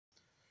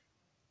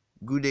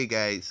Good day,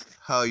 guys.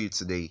 How are you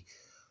today?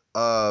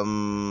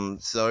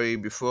 Sorry,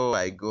 before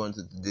I go on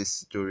to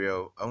this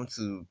tutorial, I want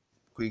to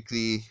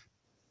quickly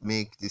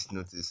make this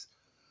notice.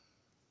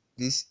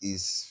 This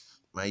is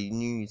my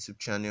new YouTube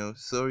channel.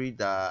 Sorry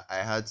that I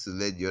had to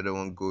let the other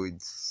one go.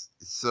 It's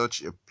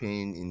such a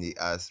pain in the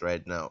ass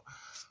right now.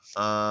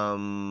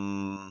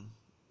 Um,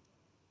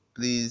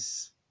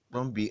 please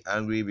don't be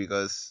angry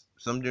because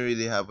something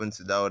really happened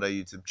to that other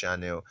YouTube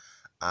channel,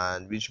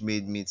 and which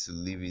made me to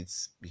leave it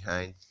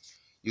behind.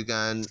 You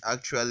can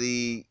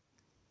actually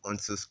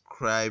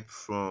unsubscribe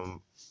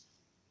from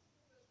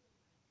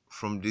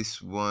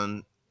this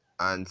one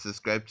and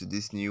subscribe to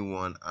this new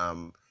one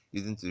I'm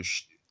using to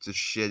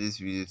share this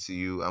video to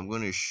you. I'm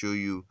going to show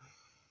you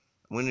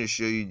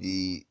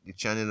the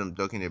channel I'm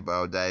talking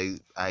about that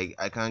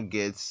I can't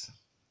get.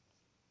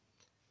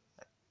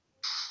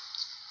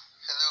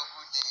 Hello,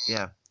 good day.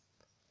 Yeah,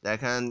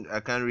 that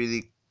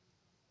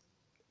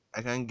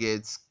I can't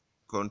get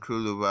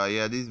control over.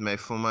 Yeah, this is my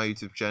former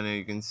YouTube channel.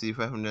 You can see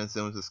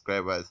 507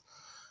 subscribers.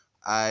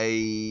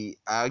 I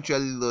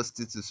actually lost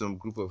it to some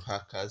group of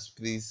hackers.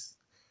 Please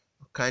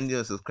kindly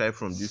unsubscribe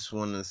from this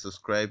one and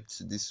subscribe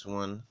to this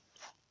one.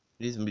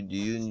 This is the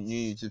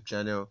new YouTube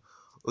channel.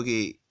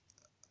 Okay,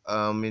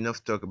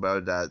 enough talk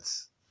about that.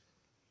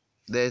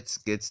 Let's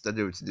get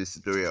started with this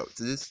tutorial.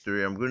 To this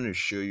tutorial, I'm going to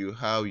show you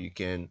how you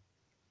can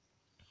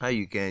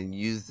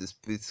use the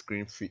split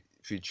screen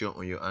feature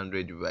on your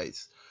Android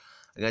device.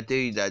 I can tell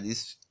you that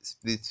this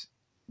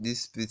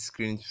split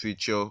screen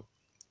feature,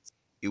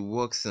 it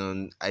works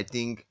on, I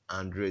think,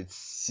 Android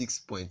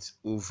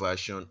 6.0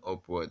 version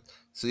upward.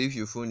 So if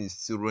your phone is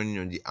still running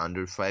on the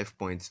Android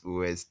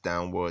 5.0 OS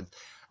downward,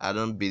 I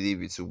don't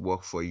believe it will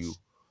work for you.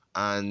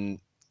 And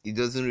it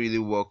doesn't really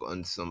work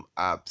on some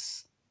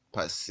apps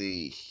per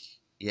se.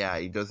 Yeah,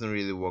 it doesn't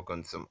really work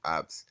on some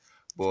apps.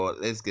 But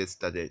let's get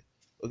started.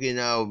 Okay,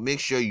 now make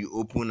sure you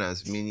open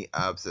as many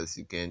apps as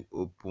you can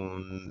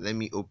open. Let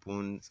me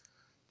open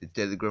the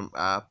Telegram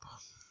app.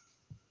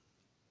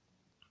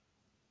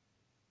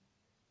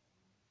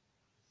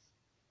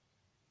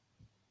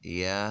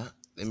 Yeah,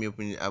 let me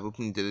open it. I've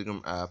opened the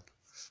Telegram app.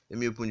 Let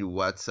me open the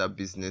WhatsApp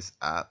business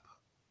app.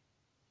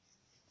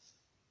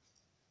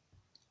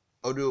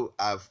 Although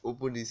I've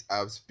opened these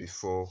apps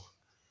before,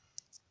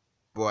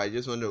 but I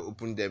just want to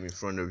open them in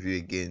front of you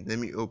again. Let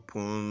me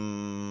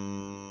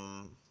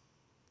open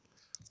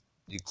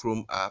the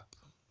Chrome app.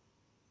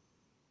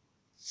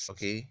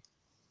 Okay,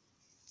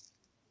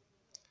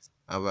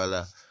 and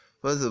voila.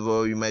 First of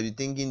all, you might be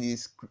thinking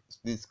this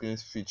split screen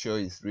feature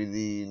is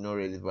really not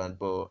relevant,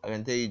 but I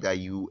can tell you that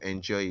you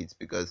enjoy it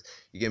because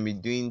you can be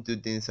doing two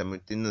things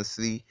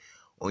simultaneously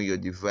on your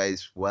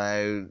device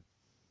while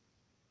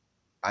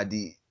at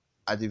the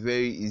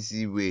very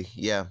easy way.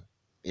 Yeah.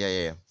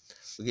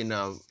 Okay,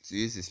 now to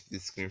use the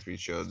split screen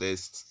feature,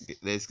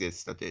 let's get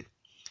started.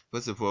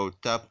 First of all,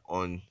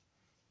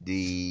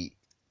 the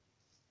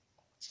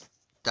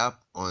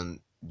tap on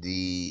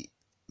the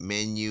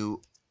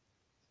menu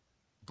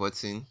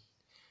button.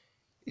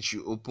 It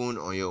should open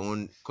on your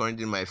own.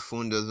 Currently my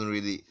phone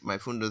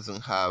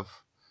doesn't have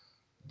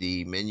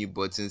the menu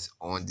buttons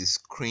on the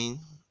screen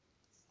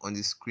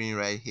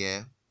right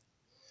here,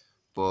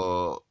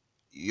 but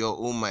your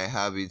own might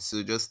have it.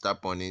 So just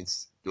tap on it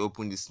to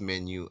open this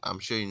menu. I'm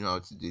sure you know how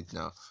to do it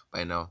now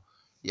by now.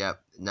 Yeah,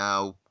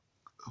 now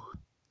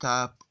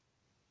tap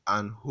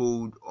and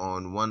hold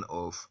on one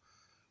of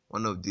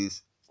the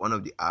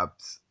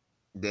apps,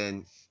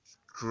 then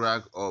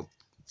drag up.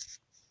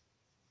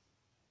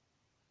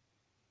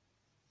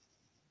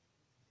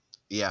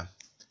 Yeah,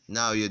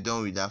 now you're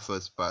done with that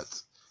first part.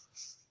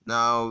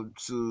 Now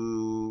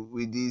to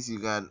with this you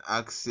can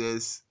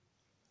access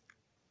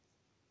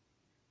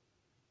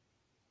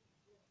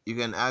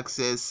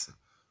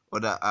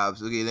other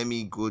apps. Okay, let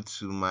me go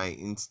to my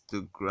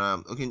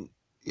Instagram. Okay,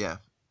 yeah.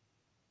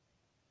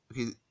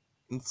 Okay,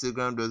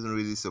 Instagram doesn't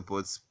really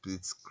support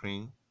split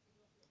screen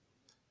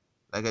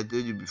like I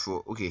told you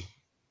before. Okay,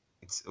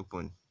 it's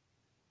open.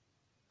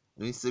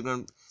 No,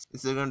 Instagram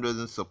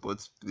doesn't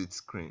support split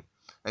screen.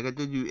 Like I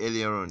told you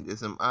earlier on, there's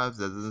some apps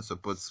that doesn't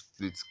support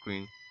split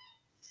screen.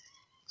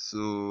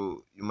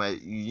 So you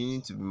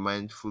need to be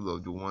mindful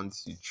of the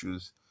ones you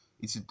choose.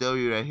 It will tell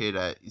you right here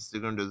that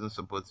Instagram doesn't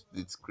support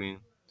split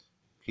screen.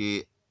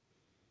 Okay,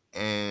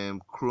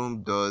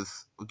 Chrome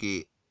does.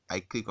 Okay, I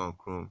click on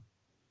Chrome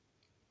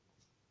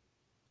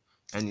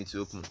and it's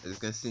open. As you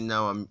can see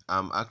now,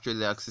 I'm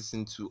actually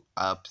accessing two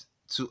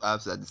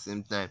apps at the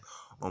same time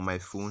on my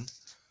phone,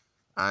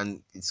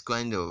 and it's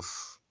kind of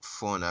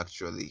fun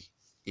actually.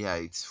 Yeah,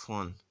 it's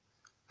fun.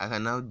 I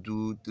can now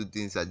do two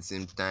things at the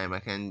same time. I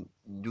can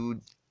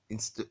do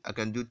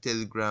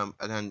Telegram.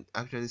 I can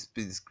actually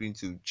split the screen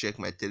to check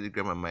my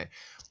Telegram and my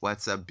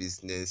WhatsApp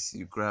business.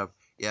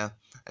 Yeah,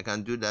 I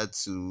can do that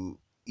to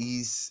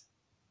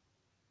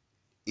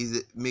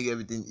make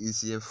everything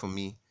easier for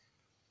me.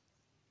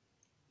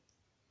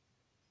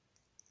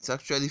 It's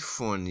actually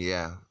fun,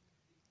 yeah.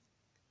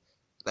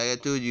 Like I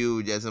told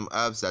you, there's some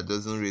apps that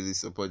doesn't really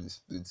support the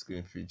split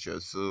screen feature,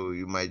 so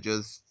you might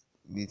just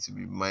need to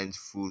be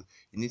mindful.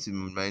 You need to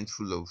be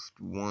mindful of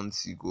the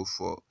ones you go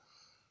for.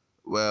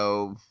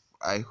 Well,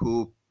 I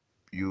hope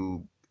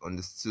you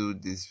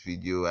understood this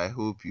video. I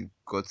hope you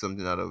got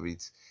something out of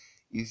it.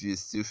 If you're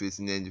still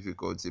facing any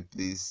difficulty,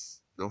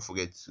 please don't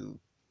forget to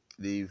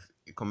leave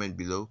a comment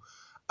below.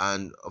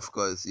 And of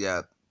course,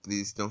 yeah,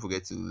 please don't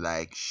forget to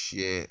like,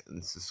 share,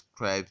 and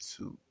subscribe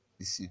to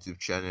this YouTube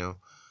channel.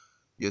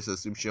 Your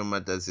subscription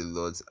matters a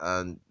lot.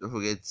 And don't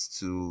forget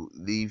to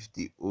leave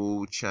the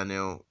old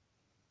channel.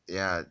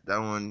 Yeah, that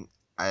one,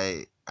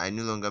 I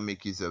no longer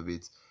make use of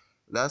it.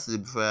 Lastly,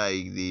 before I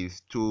leave,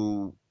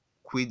 to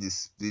quit the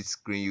split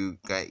screen, you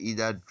can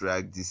either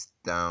drag this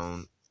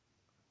down.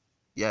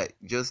 Yeah,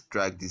 just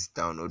drag this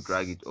down or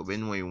drag it up,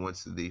 anyone you want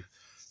to leave.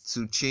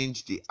 To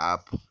change the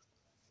app,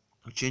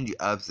 change the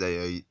apps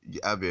that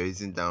the app you're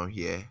using down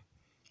here,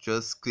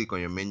 just click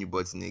on your menu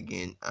button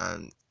again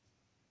and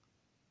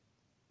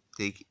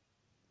take.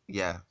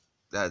 Yeah,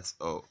 that's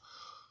all.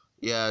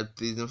 Yeah,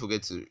 please don't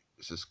forget to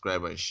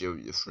subscribe and share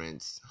with your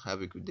friends.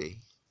 Have a good day.